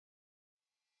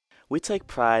We take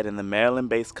pride in the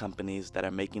Maryland-based companies that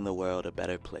are making the world a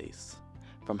better place.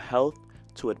 From health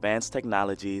to advanced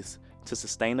technologies to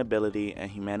sustainability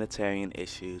and humanitarian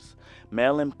issues,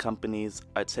 Maryland companies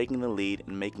are taking the lead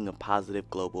in making a positive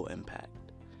global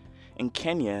impact. In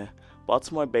Kenya,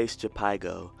 Baltimore-based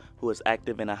Jepaigo, who is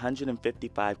active in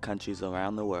 155 countries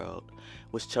around the world,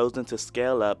 was chosen to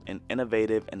scale up an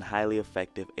innovative and highly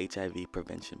effective HIV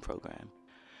prevention program.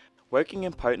 Working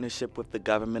in partnership with the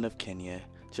government of Kenya,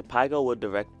 Jepaigo will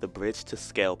direct the Bridge to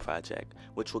Scale project,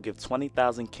 which will give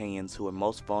 20,000 Kenyans who are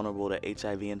most vulnerable to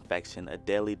HIV infection a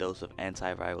daily dose of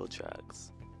antiviral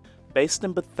drugs. Based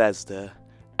in Bethesda,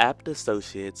 APT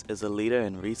Associates is a leader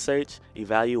in research,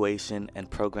 evaluation,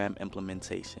 and program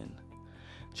implementation,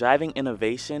 driving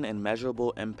innovation and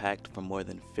measurable impact for more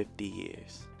than 50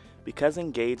 years. Because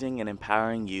engaging and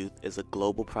empowering youth is a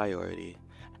global priority,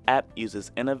 APT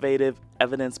uses innovative,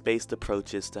 evidence-based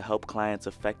approaches to help clients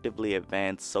effectively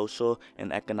advance social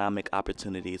and economic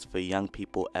opportunities for young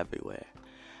people everywhere.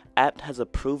 APT has a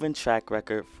proven track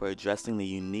record for addressing the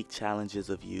unique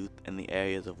challenges of youth in the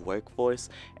areas of workforce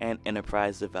and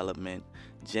enterprise development,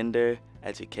 gender,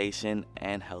 education,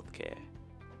 and healthcare.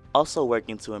 Also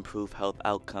working to improve health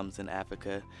outcomes in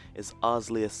Africa is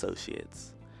Ausley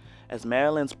Associates. As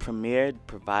Maryland's premier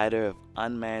provider of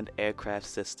unmanned aircraft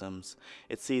systems,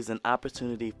 it sees an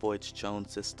opportunity for its drone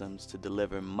systems to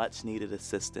deliver much-needed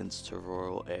assistance to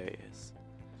rural areas.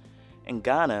 In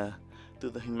Ghana, through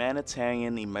the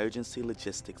Humanitarian Emergency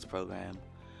Logistics Program,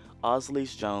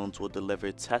 Ausley's drones will deliver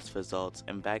test results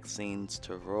and vaccines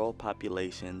to rural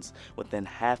populations within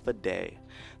half a day,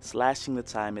 slashing the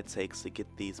time it takes to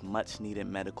get these much-needed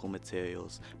medical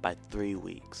materials by 3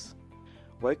 weeks.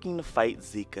 Working to fight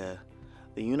Zika,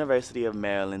 the University of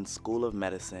Maryland School of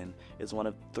Medicine is one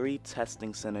of 3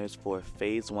 testing centers for a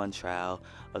Phase 1 trial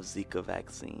of Zika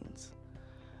vaccines.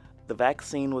 The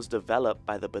vaccine was developed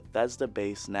by the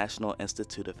Bethesda-based National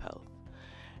Institute of Health,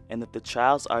 and if the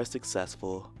trials are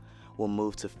successful, will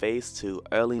move to Phase 2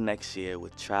 early next year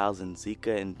with trials in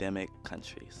Zika-endemic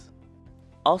countries.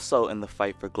 Also in the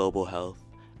fight for global health,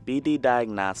 BD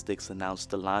Diagnostics announced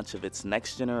the launch of its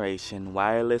next-generation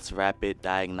wireless rapid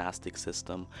diagnostic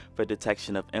system for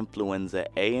detection of influenza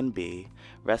A and B,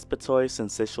 respiratory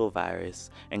syncytial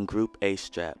virus, and Group A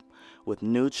strep, with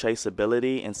new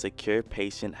traceability and secure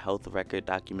patient health record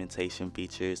documentation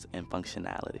features and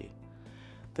functionality.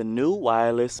 The new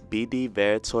wireless BD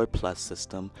Veritor Plus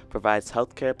system provides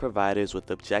healthcare providers with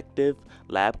objective,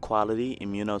 lab-quality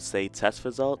immunoassay test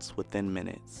results within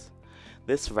minutes.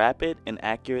 This rapid and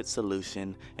accurate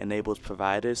solution enables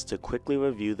providers to quickly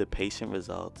review the patient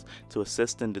results to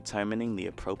assist in determining the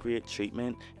appropriate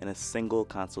treatment in a single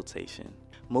consultation.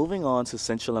 Moving on to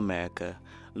Central America,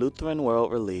 Lutheran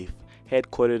World Relief,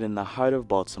 headquartered in the heart of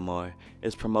Baltimore,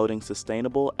 is promoting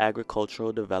sustainable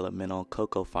agricultural development on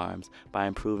cocoa farms by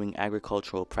improving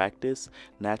agricultural practice,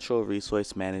 natural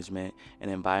resource management, and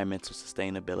environmental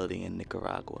sustainability in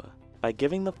Nicaragua. By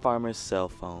giving the farmers cell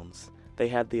phones, they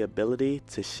have the ability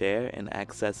to share and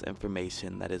access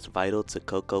information that is vital to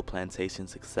cocoa plantation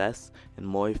success and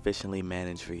more efficiently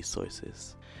manage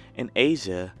resources. In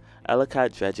Asia,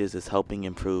 Ellicott Dredges is helping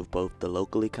improve both the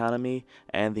local economy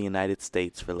and the United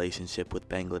States' relationship with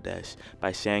Bangladesh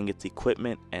by sharing its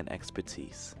equipment and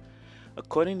expertise.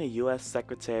 According to U.S.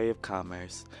 Secretary of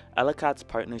Commerce, Ellicott's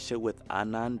partnership with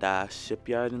Ananda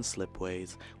Shipyard and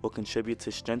Slipways will contribute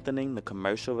to strengthening the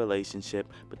commercial relationship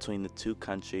between the two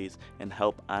countries and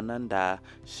help Ananda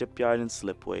Shipyard and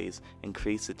Slipways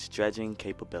increase its dredging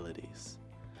capabilities.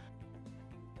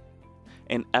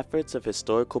 In efforts of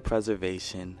historical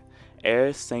preservation,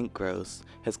 Ayres St. Gross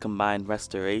has combined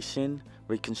restoration,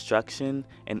 reconstruction,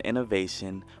 and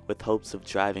innovation with hopes of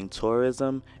driving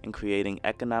tourism and creating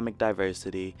economic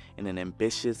diversity in an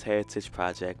ambitious heritage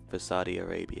project for Saudi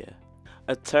Arabia.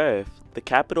 At-Turf, the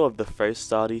capital of the first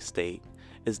Saudi state,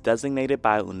 is designated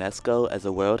by UNESCO as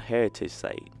a World Heritage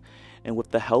Site, and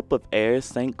with the help of Ayres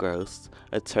St. Gross,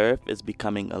 At-Turf is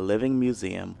becoming a living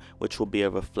museum which will be a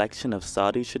reflection of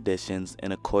Saudi traditions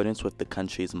in accordance with the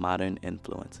country's modern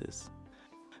influences.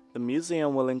 The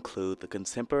museum will include the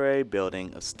contemporary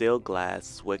building of steel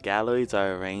glass where galleries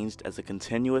are arranged as a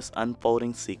continuous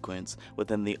unfolding sequence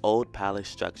within the old palace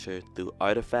structure through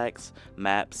artifacts,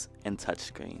 maps, and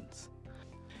touchscreens.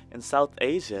 In South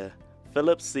Asia,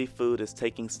 Phillips Seafood is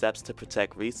taking steps to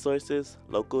protect resources,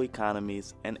 local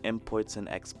economies, and imports and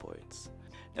exports.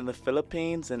 In the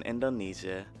Philippines and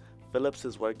Indonesia, Phillips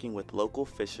is working with local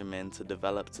fishermen to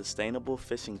develop sustainable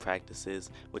fishing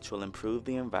practices which will improve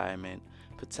the environment,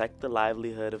 protect the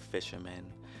livelihood of fishermen,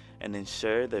 and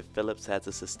ensure that Phillips has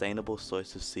a sustainable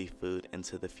source of seafood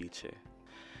into the future.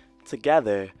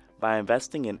 Together, By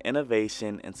investing in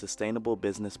innovation and sustainable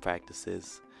business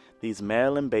practices, these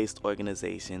Maryland-based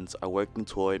organizations are working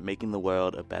toward making the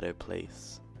world a better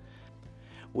place.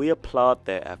 We applaud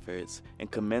their efforts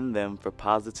and commend them for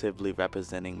positively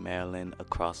representing Maryland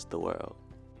across the world.